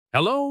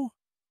Hello,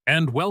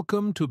 and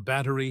welcome to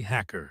Battery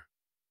Hacker.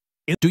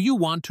 Do you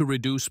want to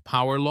reduce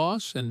power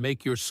loss and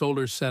make your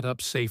solar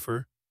setup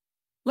safer?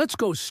 Let's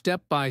go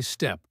step by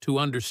step to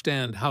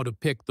understand how to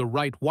pick the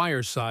right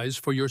wire size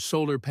for your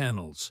solar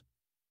panels.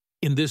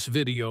 In this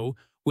video,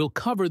 we'll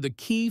cover the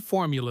key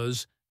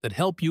formulas that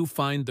help you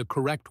find the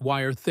correct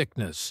wire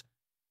thickness,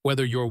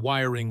 whether you're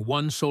wiring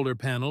one solar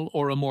panel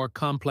or a more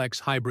complex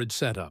hybrid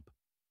setup.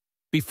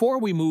 Before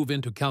we move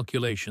into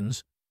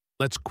calculations,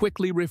 let's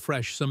quickly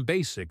refresh some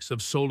basics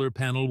of solar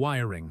panel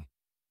wiring.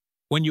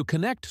 When you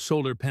connect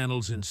solar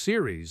panels in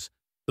series,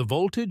 the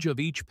voltage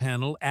of each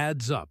panel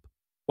adds up,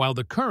 while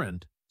the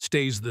current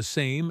stays the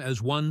same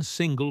as one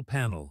single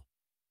panel.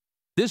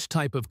 This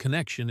type of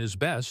connection is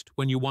best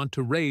when you want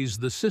to raise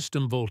the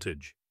system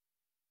voltage.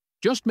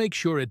 Just make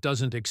sure it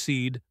doesn't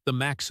exceed the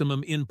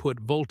maximum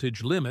input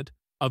voltage limit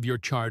of your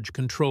charge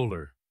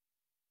controller.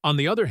 On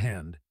the other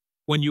hand,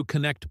 when you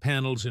connect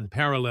panels in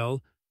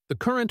parallel, the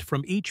current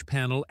from each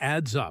panel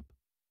adds up,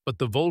 but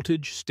the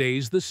voltage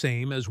stays the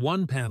same as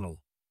one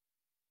panel.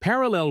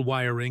 Parallel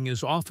wiring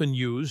is often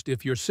used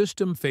if your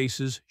system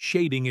faces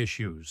shading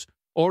issues,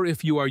 or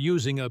if you are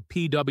using a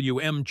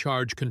PWM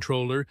charge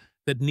controller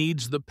that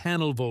needs the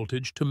panel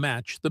voltage to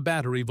match the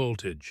battery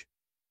voltage.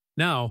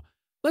 Now,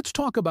 let's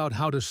talk about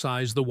how to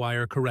size the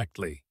wire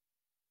correctly.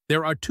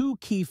 There are two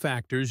key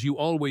factors you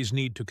always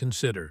need to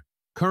consider: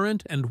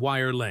 current and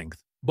wire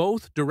length.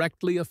 Both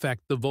directly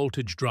affect the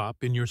voltage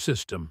drop in your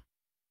system.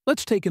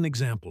 Let's take an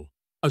example.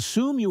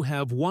 Assume you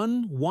have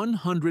one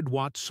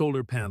 100-watt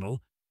solar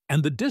panel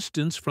and the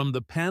distance from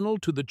the panel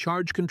to the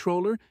charge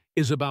controller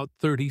is about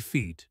 30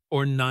 feet,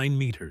 or 9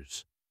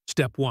 meters.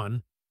 Step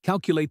 1.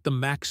 Calculate the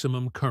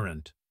maximum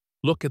current.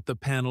 Look at the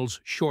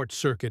panel's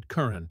short-circuit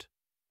current,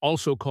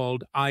 also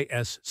called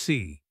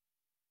ISC.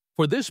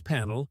 For this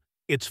panel,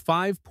 it's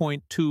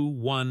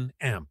 5.21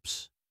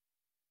 amps.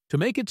 To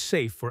make it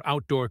safe for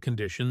outdoor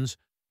conditions,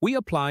 we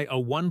apply a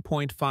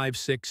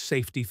 1.56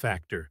 safety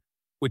factor,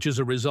 which is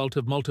a result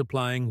of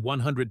multiplying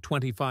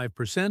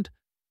 125%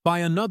 by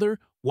another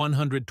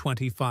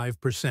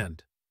 125%.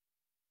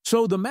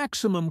 So the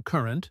maximum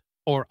current,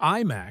 or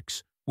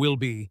Imax, will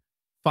be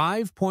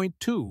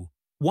 5.2.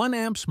 1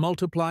 amps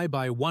multiplied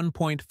by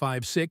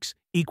 1.56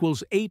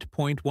 equals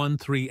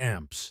 8.13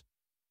 amps.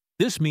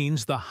 This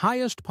means the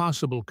highest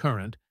possible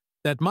current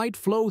that might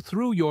flow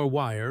through your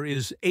wire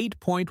is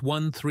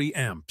 8.13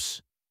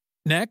 amps.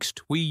 Next,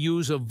 we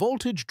use a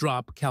voltage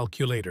drop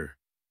calculator.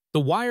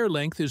 The wire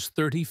length is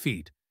 30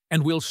 feet,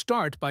 and we'll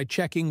start by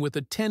checking with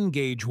a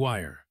 10-gauge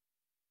wire.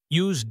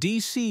 Use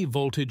DC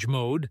voltage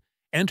mode,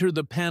 enter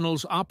the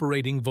panel's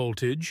operating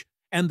voltage,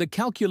 and the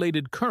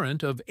calculated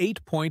current of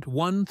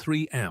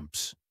 8.13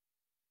 amps.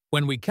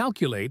 When we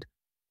calculate,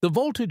 the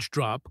voltage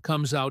drop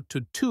comes out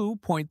to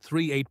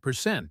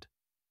 2.38%,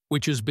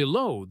 which is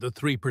below the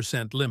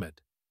 3%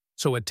 limit,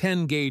 so a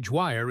 10-gauge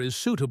wire is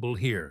suitable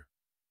here.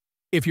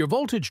 If your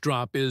voltage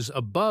drop is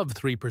above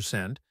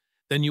 3%,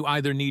 then you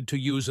either need to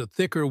use a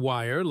thicker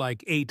wire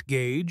like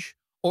 8-gauge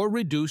or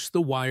reduce the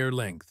wire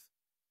length.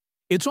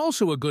 It's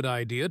also a good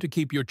idea to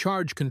keep your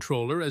charge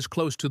controller as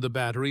close to the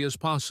battery as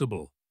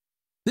possible.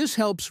 This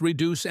helps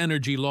reduce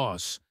energy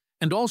loss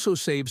and also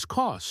saves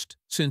cost,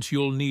 since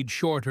you'll need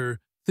shorter,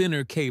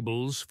 thinner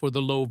cables for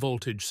the low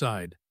voltage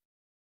side.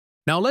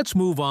 Now let's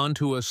move on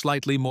to a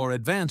slightly more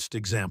advanced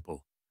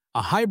example,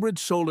 a hybrid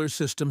solar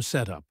system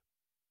setup.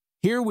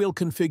 Here we'll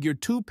configure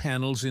two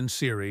panels in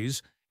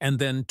series and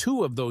then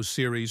two of those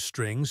series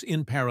strings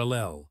in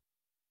parallel.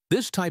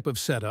 This type of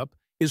setup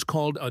is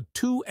called a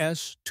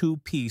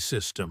 2S2P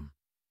system.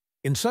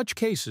 In such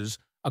cases,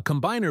 a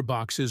combiner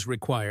box is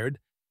required,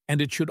 and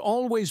it should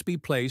always be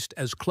placed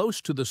as close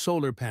to the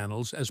solar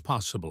panels as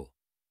possible.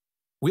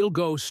 We'll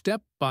go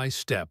step by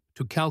step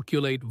to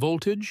calculate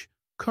voltage,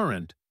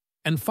 current,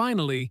 and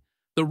finally,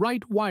 the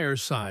right wire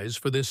size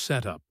for this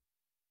setup.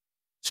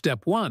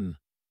 Step 1.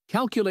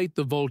 Calculate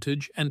the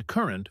voltage and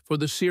current for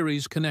the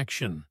series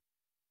connection.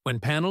 When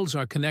panels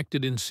are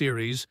connected in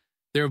series,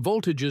 their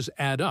voltages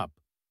add up,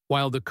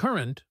 while the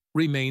current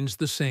remains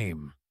the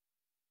same.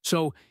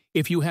 So,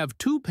 if you have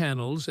two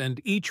panels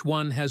and each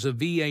one has a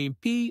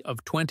VAP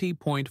of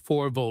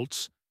 20.4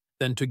 volts,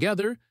 then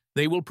together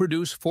they will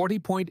produce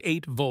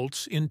 40.8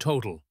 volts in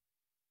total.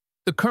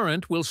 The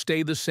current will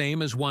stay the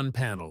same as one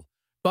panel,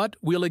 but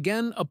we'll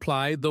again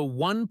apply the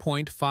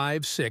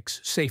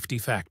 1.56 safety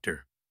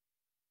factor.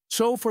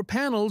 So for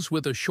panels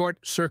with a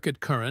short-circuit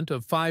current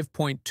of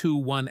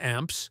 5.21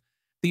 amps,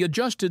 the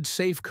adjusted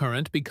safe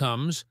current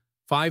becomes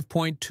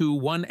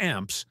 5.21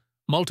 amps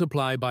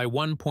multiplied by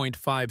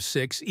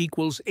 1.56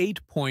 equals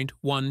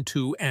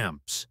 8.12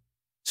 amps.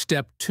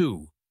 Step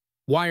 2.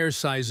 Wire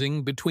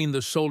sizing between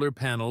the solar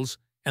panels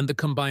and the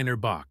combiner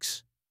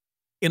box.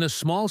 In a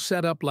small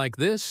setup like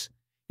this,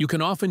 you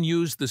can often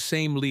use the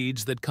same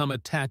leads that come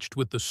attached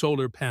with the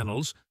solar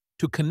panels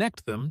to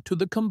connect them to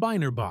the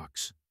combiner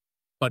box.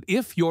 But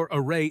if your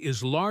array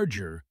is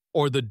larger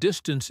or the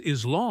distance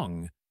is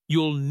long,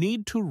 you'll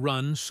need to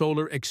run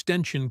solar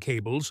extension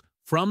cables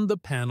from the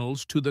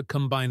panels to the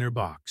combiner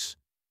box.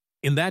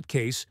 In that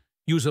case,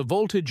 Use a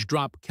voltage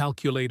drop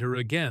calculator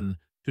again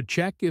to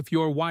check if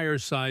your wire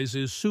size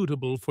is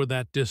suitable for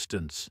that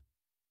distance.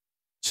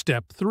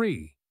 Step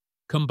 3.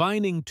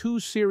 Combining two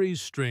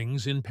series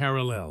strings in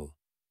parallel.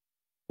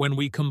 When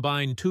we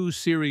combine two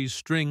series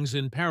strings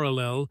in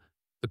parallel,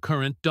 the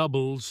current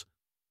doubles,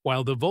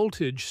 while the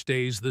voltage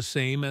stays the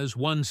same as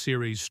one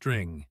series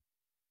string.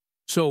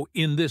 So,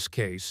 in this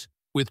case,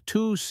 with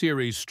two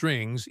series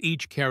strings,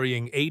 each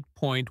carrying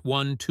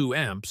 8.12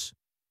 amps,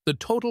 the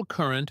total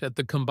current at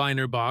the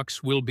combiner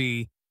box will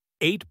be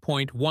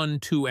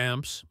 8.12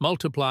 amps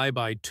multiplied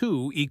by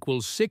 2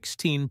 equals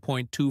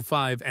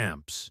 16.25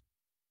 amps.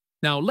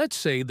 Now, let's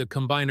say the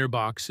combiner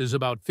box is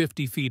about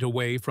 50 feet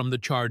away from the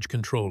charge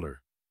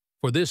controller.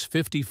 For this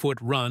 50-foot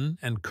run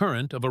and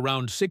current of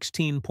around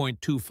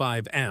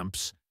 16.25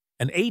 amps,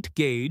 an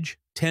 8-gauge,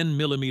 10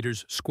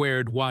 millimeters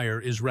squared wire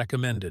is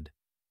recommended.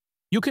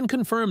 You can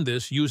confirm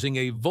this using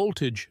a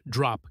voltage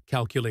drop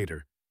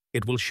calculator.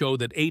 It will show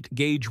that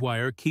 8-gauge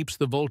wire keeps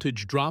the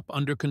voltage drop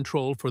under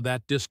control for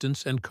that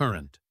distance and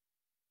current.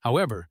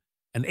 However,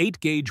 an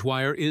 8-gauge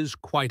wire is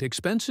quite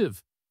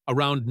expensive,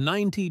 around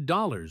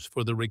 $90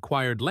 for the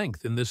required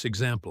length in this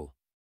example.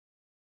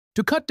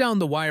 To cut down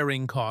the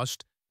wiring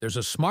cost, there's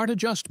a smart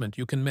adjustment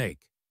you can make.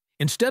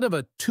 Instead of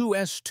a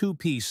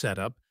 2S2P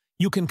setup,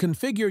 you can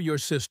configure your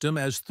system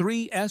as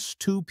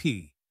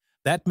 3S2P.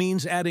 That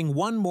means adding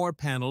one more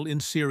panel in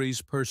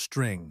series per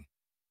string.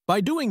 By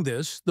doing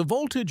this, the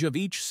voltage of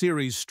each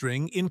series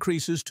string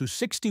increases to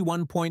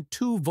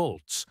 61.2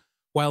 volts,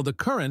 while the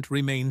current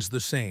remains the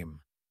same.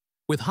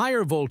 With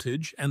higher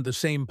voltage and the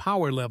same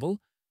power level,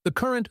 the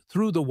current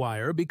through the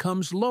wire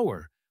becomes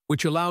lower,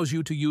 which allows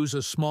you to use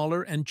a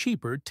smaller and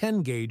cheaper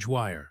 10-gauge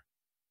wire.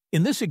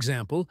 In this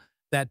example,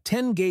 that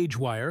 10-gauge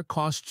wire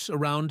costs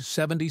around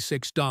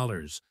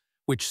 $76,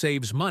 which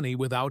saves money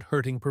without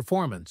hurting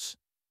performance.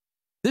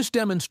 This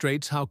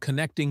demonstrates how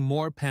connecting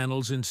more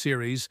panels in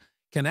series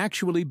can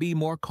actually be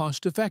more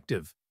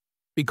cost-effective,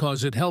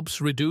 because it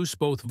helps reduce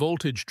both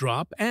voltage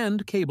drop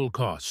and cable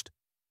cost.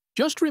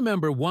 Just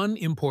remember one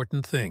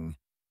important thing.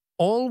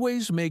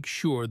 Always make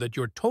sure that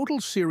your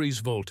total series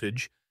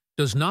voltage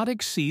does not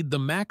exceed the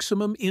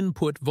maximum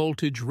input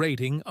voltage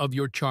rating of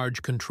your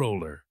charge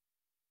controller.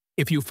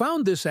 If you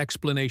found this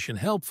explanation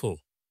helpful,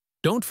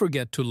 don't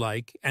forget to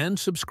like and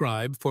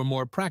subscribe for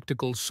more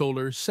practical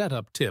solar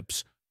setup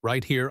tips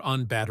right here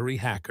on Battery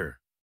Hacker.